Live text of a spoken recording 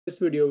This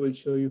video will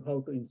show you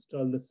how to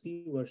install the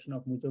C version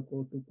of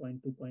MuJoCo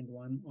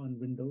 2.2.1 on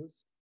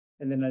Windows.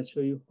 And then I'll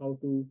show you how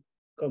to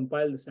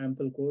compile the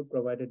sample code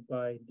provided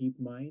by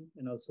DeepMind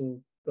and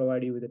also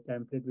provide you with a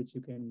template which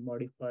you can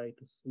modify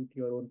to suit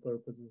your own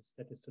purposes,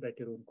 that is to write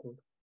your own code.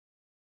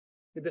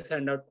 This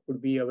handout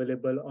would be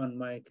available on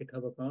my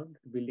GitHub account,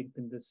 to be linked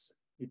in this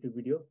YouTube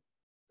video.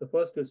 So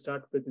first we'll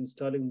start with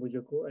installing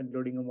MuJoCo and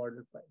loading a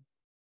model file.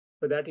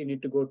 For that, you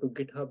need to go to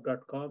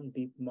github.com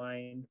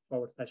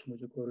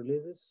deepmind/MuJoCo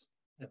releases.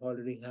 I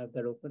already have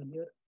that open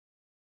here.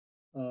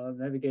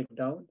 Navigate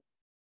down,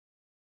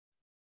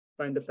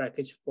 find the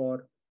package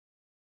for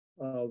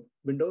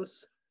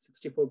Windows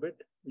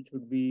 64-bit, which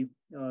would be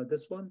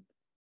this one.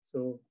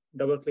 So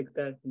double click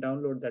that,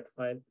 download that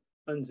file,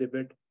 unzip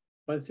it.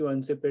 Once you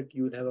unzip it,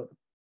 you will have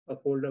a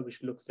folder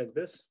which looks like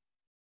this.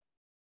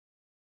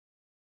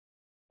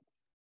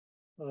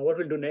 What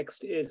we'll do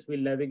next is we'll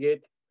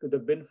navigate to the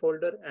bin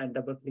folder and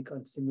double click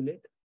on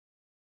simulate.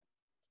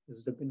 This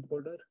is the bin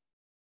folder.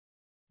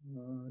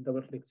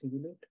 Double click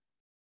simulate.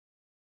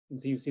 And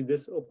so you see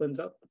this opens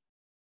up.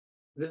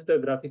 This is the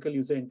graphical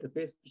user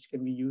interface which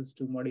can be used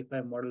to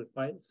modify model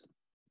files.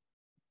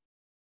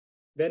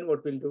 Then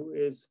what we'll do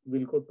is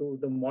we'll go to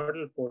the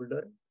model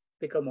folder,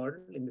 pick a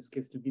model, in this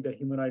case it will be the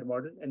humanoid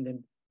model, and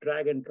then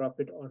drag and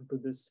drop it onto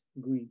this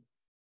GUI.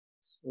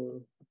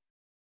 So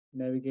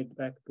navigate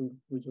back to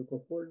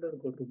Mujoko folder,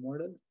 go to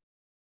model,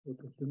 go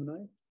to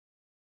humanoid.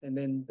 And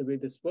then the way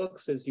this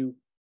works is you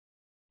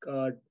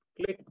click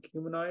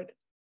humanoid,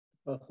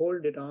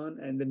 hold it on,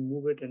 and then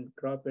move it and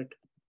drop it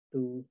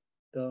to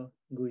the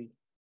GUI.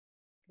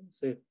 Okay,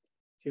 so if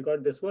you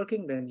got this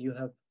working, then you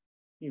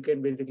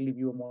can basically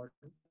view a model.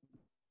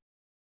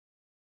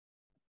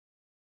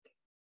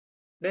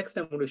 Next,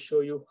 I'm going to show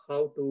you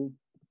how to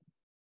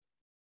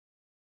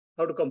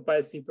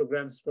compile C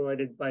programs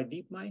provided by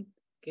DeepMind.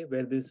 Okay,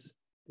 where these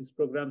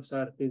programs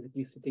are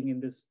basically sitting in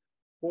this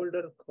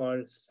folder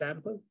called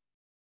sample,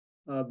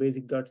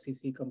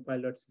 basic.cc,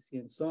 compile.cc,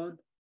 and so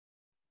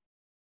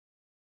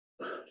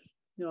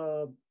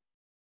on.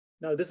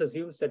 Now this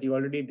assumes that you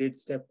already did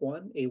step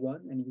one,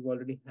 A1, and you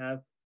already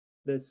have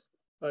this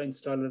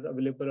installer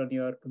available on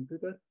your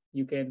computer.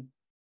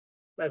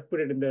 I've put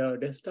it in the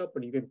desktop,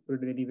 but you can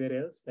put it anywhere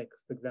else, like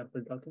for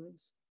example,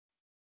 documents.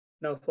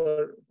 Now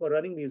for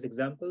running these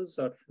examples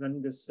or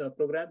running these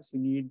programs, you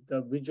need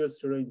the Visual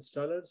Studio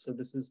installer. So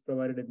this is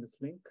provided in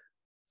this link.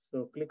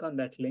 So click on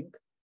that link.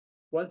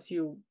 Once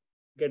you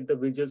get the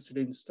Visual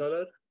Studio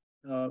installer,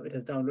 it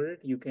has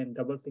downloaded, you can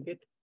double click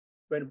it.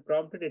 When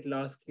prompted, it will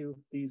ask you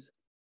these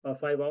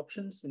 5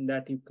 options. In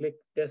that you click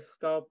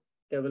desktop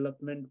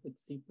development with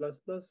C++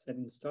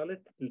 and install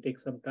it. It will take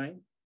some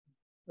time.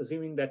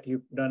 Assuming that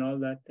you've done all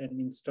that and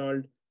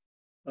installed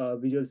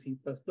Visual C++,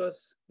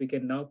 we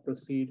can now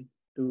proceed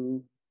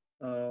to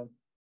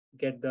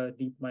get the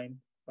DeepMind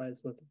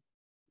files working.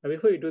 Now,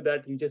 before you do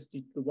that, you just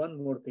need to do one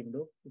more thing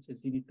though, which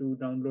is you need to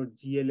download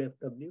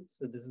GLFW.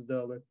 So this is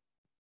the web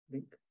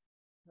link,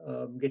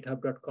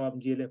 github.com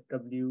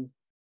glfw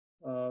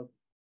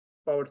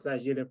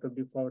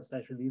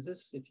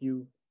 /glfw/releases. If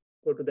you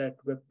go to that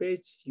web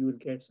page, you will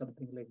get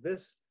something like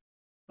this.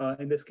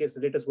 In this case,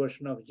 the latest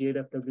version of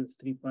GLFW is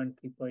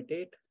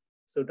 3.3.8.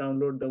 So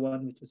download the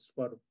one which is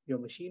for your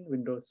machine,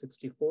 Windows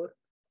 64.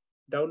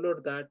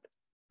 Download that,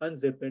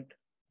 unzip it.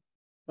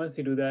 Once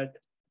you do that,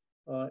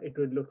 it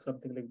will look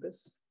something like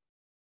this.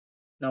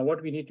 Now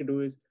what we need to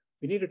do is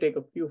we need to take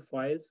a few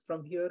files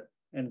from here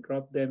and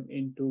drop them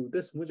into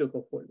this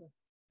Mujoko folder.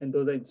 And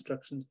those are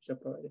instructions which are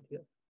provided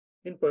here.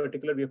 In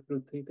particular, we have to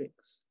do 3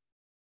 things.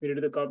 We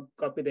need to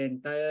copy the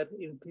entire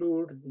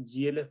include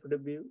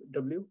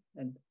GLFW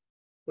and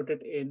put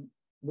it in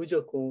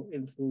Mujoko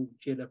into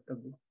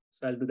GLFW.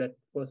 So I'll do that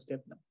first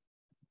step now.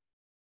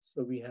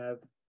 So we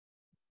have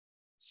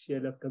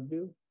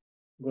GLFW,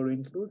 go to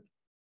include,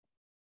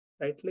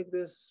 right click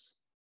this,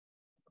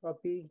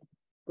 copy,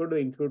 go to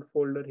include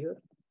folder here,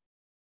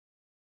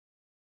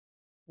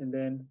 and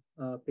then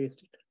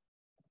paste it.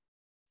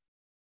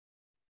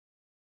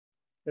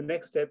 The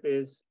next step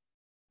is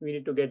we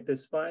need to get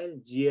this file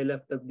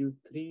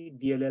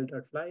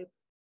glfw3dll.live,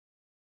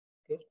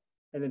 okay,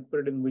 and then put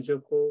it in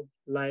Mujoko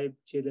live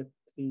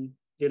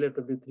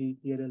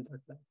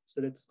glfw3dll.live.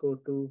 So let's go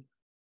to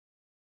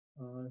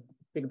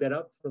pick that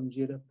up from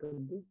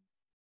glfw.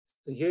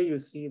 So here you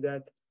see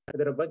that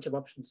there are a bunch of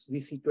options,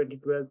 VC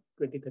 2012,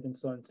 2013, and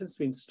so on. Since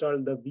we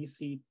installed the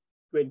VC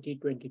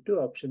 2022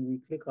 option, we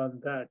click on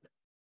that,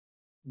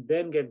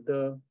 then get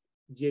the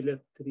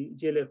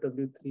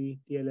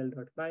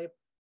glfw3dll.live,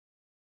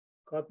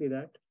 copy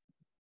that,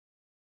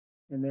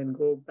 and then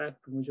go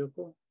back to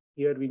Mujoko.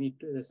 Here we need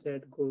to, as I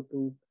said, go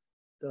to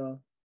the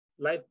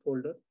live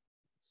folder.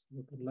 So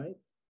go to live,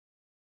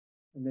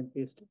 and then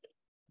paste it.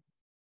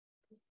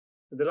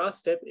 So the last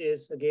step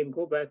is, again,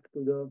 go back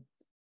to the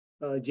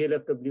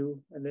glfw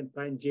and then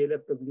find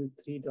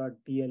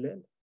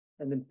glfw3.dll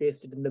and then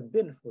paste it in the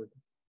bin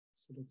folder.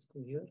 So let's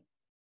go here.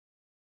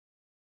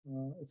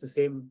 It's the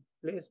same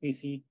place,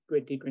 VC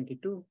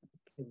 2022.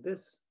 Get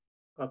this,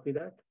 copy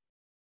that,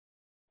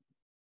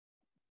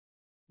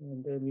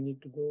 And then we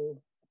need to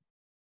go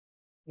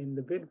in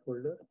the bin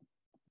folder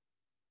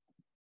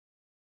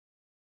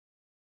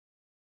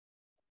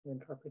and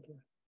drop it here.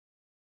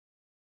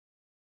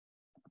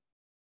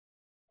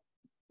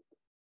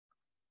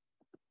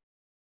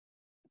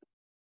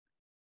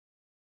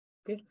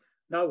 Okay,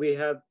 now we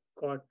have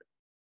got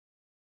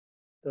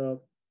the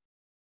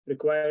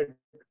required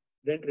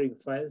rendering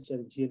files,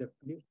 that is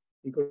GLFW.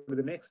 We go to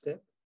the next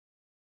step.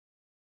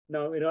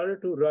 Now, in order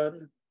to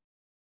run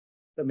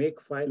the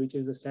make file, which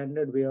is a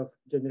standard way of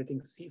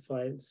generating C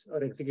files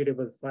or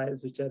executable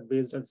files, which are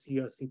based on C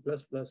or C++,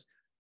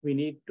 we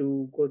need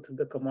to go through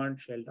the command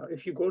shell. Now,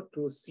 if you go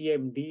to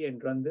CMD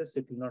and run this,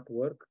 it will not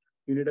work.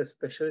 You need a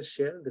special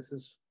shell. This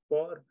is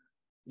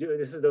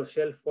the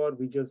shell for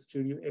Visual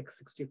Studio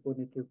X64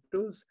 native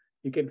tools.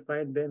 You can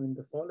find them in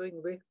the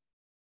following way.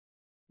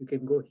 You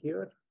can go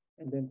here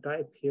and then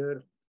type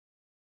here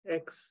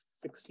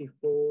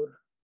X64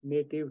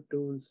 native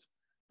tools.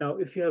 Now,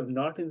 if you have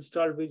not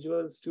installed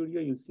Visual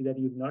Studio, you see that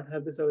you do not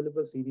have this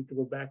available, so you need to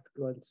go back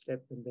to one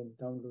step and then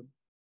download.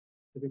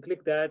 If you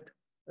click that,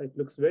 it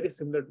looks very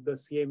similar to the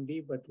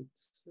CMD, but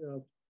it's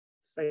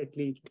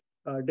slightly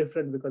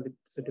different because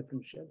it's a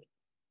different shell.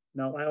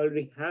 Now, I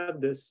already have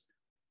this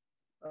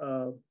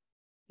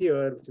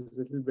here, which is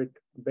a little bit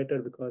better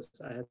because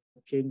I have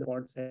changed the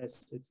font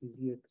size, so it's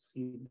easier to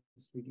see in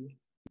this video.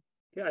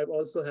 Okay, I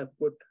also have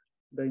put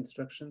the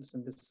instructions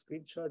in this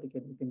screenshot. You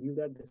can view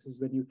that. This is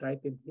when you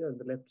type in here on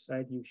the left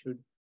side, you should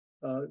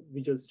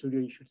Visual Studio,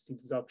 you should see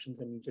these options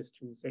and you just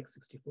choose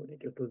X64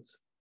 native tools.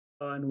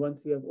 And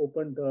once you have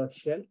opened the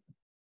shell,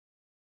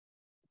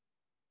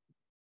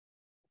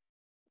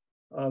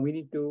 we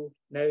need to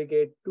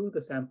navigate to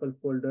the sample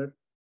folder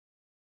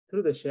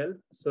through the shell.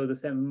 So the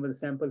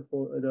sample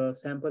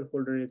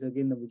folder is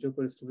again the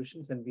Mujoko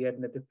distributions, and we are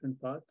in a different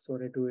path. So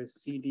what I do is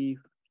CD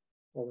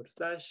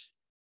 /.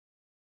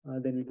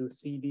 Then we do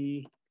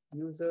CD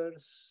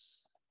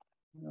users,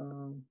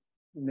 and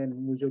then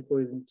Mujoko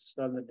is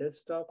installed on the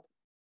desktop.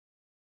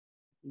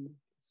 Okay.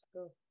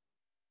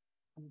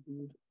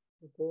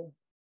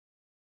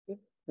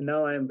 And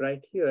now I am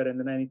right here, and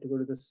then I need to go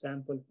to the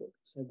sample folder.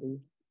 So I do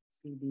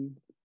CD.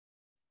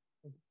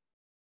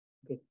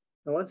 Okay.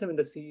 Now once I'm in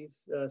the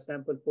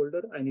sample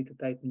folder, I need to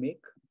type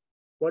make.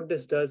 What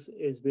this does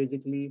is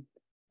basically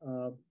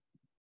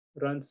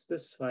runs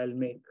this file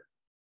make.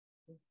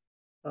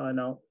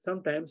 Now,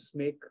 sometimes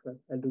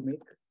I'll do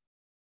make.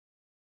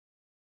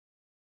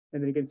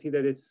 And then you can see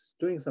that it's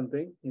doing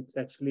something. It's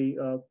actually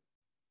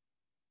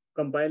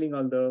compiling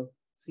all the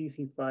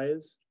CC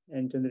files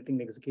and generating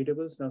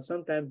executables. Now,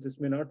 sometimes this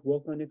may not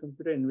work on your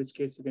computer, in which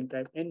case you can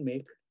type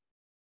nmake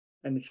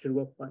and it should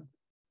work fine.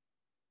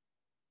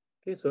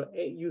 Okay, so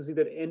use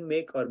either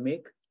nmake or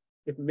make.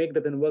 If make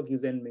doesn't work,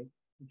 use nmake.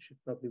 It should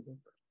probably work.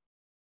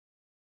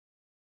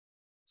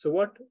 So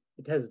what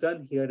it has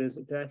done here is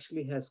it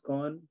actually has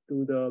gone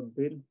to the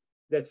bin.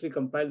 It actually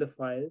compiled the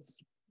files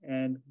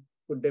and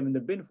put them in the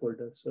bin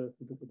folder. So if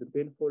you look at the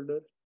bin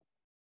folder,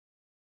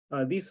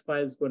 these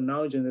files were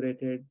now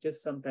generated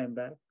just some time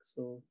back.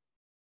 So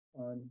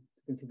you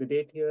can see the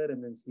date here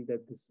and then see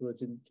that this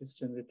was just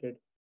generated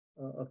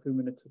a few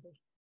minutes ago.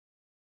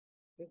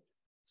 Okay.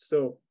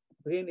 So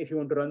again, if you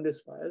want to run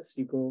these files,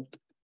 you go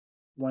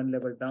one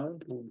level down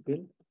to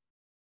bin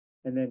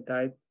and then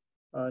type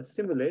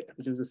simulate,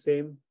 which is the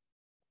same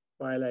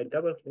file I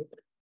double clicked.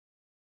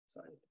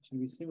 Sorry, it should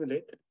be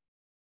simulate.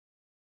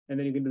 And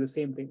then you can do the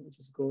same thing, which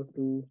is go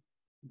to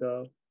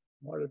the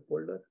model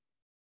folder,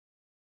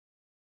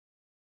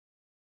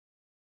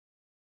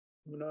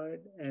 humanoid,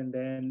 and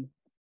then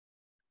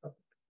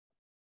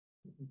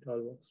it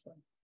all works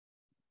fine.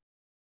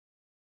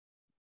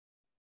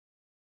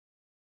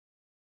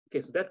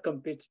 Okay, so that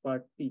completes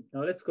part B.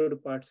 Now let's go to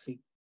part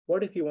C.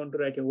 What if you want to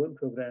write your own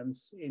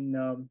programs and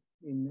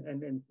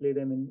play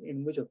them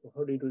in Mujoko?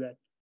 How do you do that?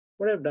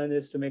 What I've done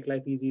is to make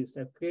life easy is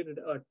I've created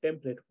a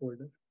template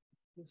folder.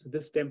 So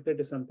this template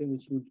is something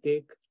which you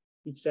take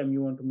each time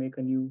you want to make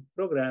a new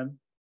program,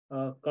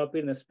 copy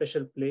in a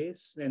special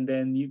place, and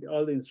then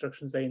all the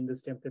instructions are in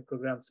this template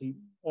program. So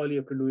all you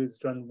have to do is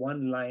run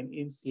one line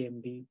in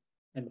CMD,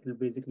 and it will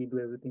basically do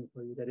everything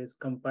for you. That is,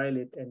 compile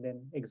it and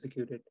then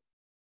execute it,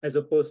 as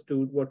opposed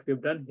to what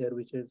we've done here,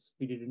 which is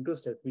we did in two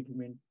steps. We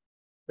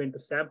went to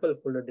sample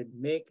folder, did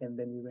make, and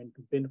then we went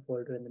to bin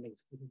folder and then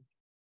executed.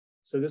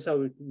 So this is how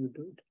you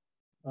do it.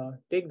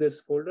 Take this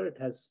folder, it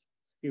has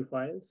a few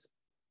files.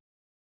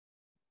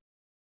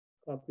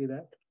 Copy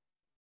that.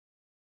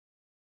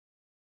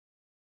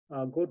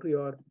 Go to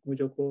your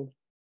Mujoko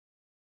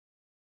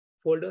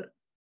folder,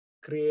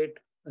 create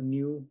a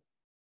new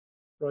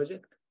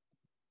project.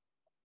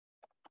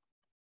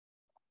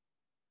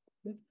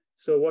 Okay.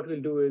 So what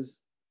we'll do is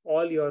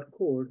all your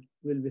code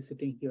will be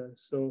sitting here.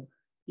 So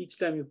each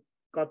time you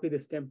copy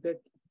this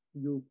template,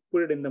 you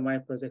put it in the My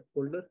Project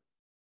folder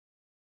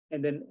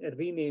and then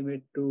rename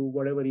it to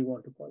whatever you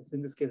want to call. So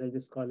in this case, I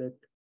just call it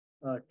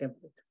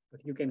template,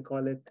 but you can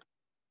call it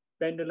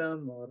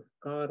pendulum or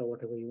car or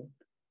whatever you want.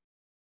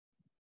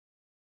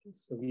 Okay,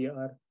 so we've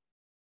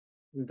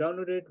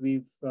downloaded,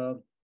 we've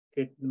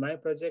create my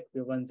project, we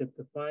have unzipped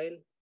the file.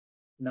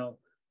 Now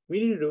we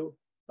need to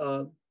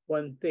do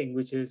one thing,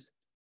 which is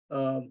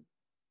um,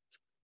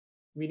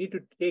 we need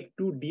to take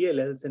two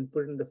DLLs and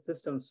put in the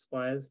systems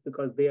files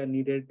because they are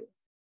needed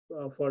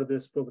for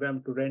this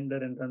program to render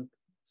and run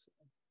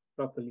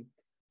properly.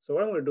 So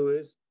what I'm going to do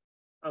is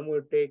I'm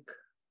going to take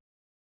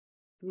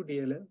two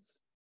DLLs,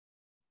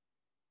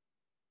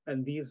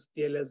 and these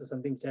DLLs are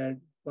something which I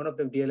had, one of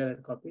them DLL I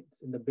had copied.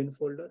 It's in the bin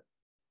folder.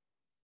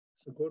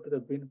 So go to the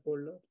bin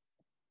folder.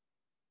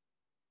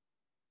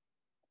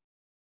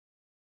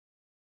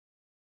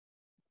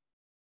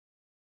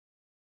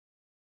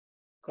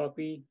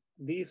 Copy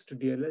these two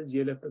DLLs,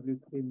 glfw3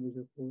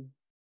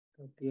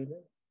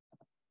 mujoko.dll.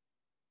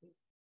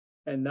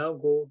 And now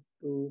go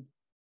to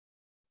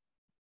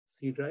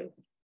C drive,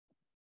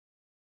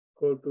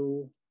 go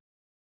to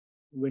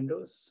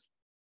Windows,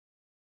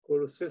 go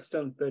to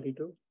System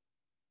 32.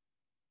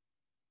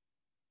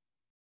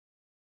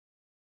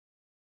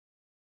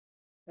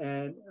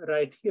 And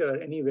right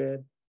here, anywhere,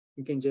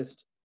 you can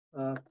just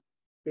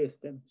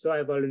paste them. So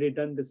I've already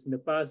done this in the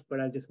past, but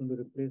I just want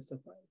to replace the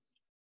files.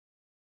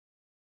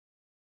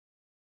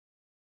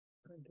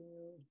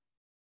 Continue.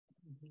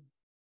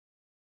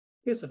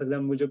 Okay, so for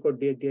example, Mujoko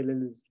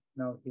DLL is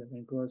now here,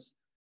 and it was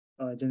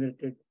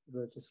generated, it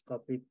was just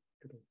copied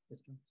today.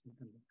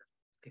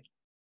 Okay,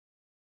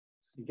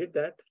 so we did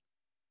that.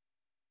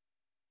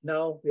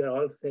 Now we are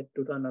all set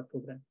to run our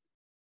program.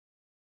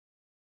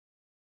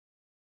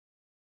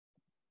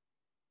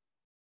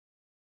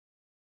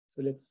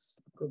 So let's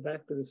go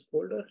back to this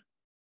folder.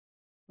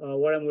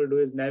 What I'm going to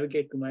do is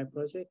navigate to my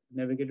project,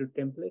 navigate to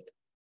template.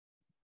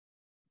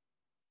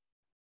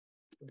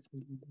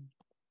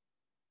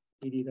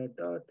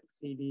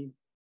 cd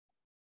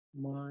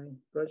my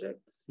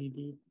project,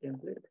 cd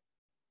template.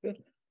 Okay.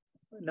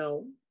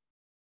 Now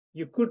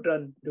you could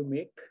run to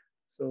make.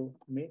 So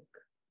make,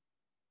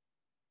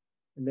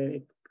 and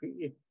then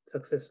it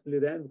successfully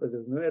ran because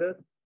there's no error.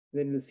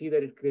 Then you'll see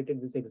that it created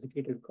this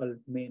executed called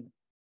main.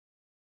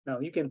 Now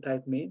you can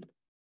type main,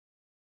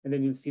 and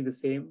then you'll see the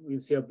same. You'll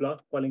see a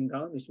block falling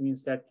down, which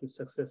means that you've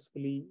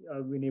successfully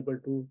been able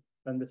to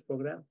run this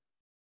program.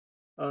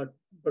 But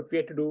we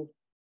had to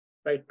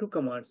write two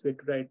commands. We had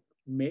to write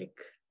make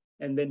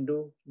and then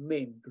do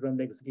main to run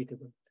the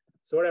executable.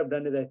 So what I've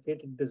done is I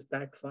created this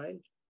bat file.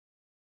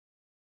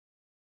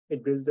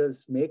 It builds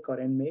us make or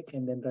nmake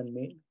and then run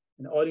main.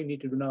 And all you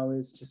need to do now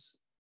is just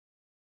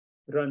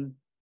run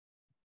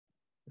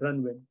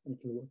when and it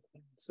will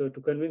work. So to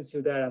convince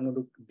you that, I'm going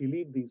to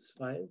delete these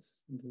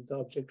files. This is the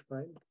object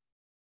file.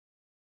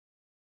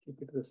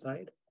 Keep it to the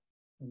side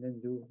and then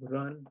do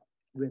run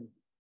when.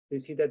 You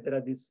see that there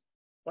are these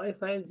 5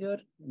 files here.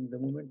 And the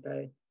moment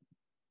I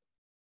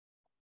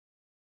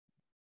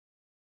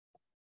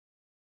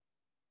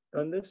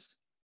run this,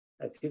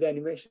 I see the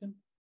animation.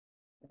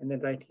 And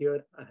then right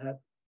here, I have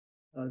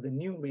the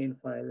new main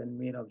file and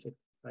main object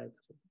files.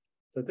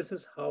 So this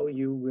is how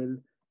you will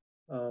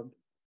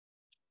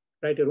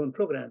write your own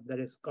program. That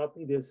is,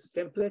 copy this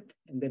template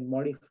and then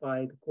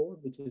modify the code,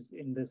 which is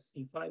in the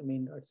C file,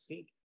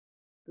 main.c,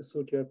 to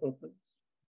suit your purpose.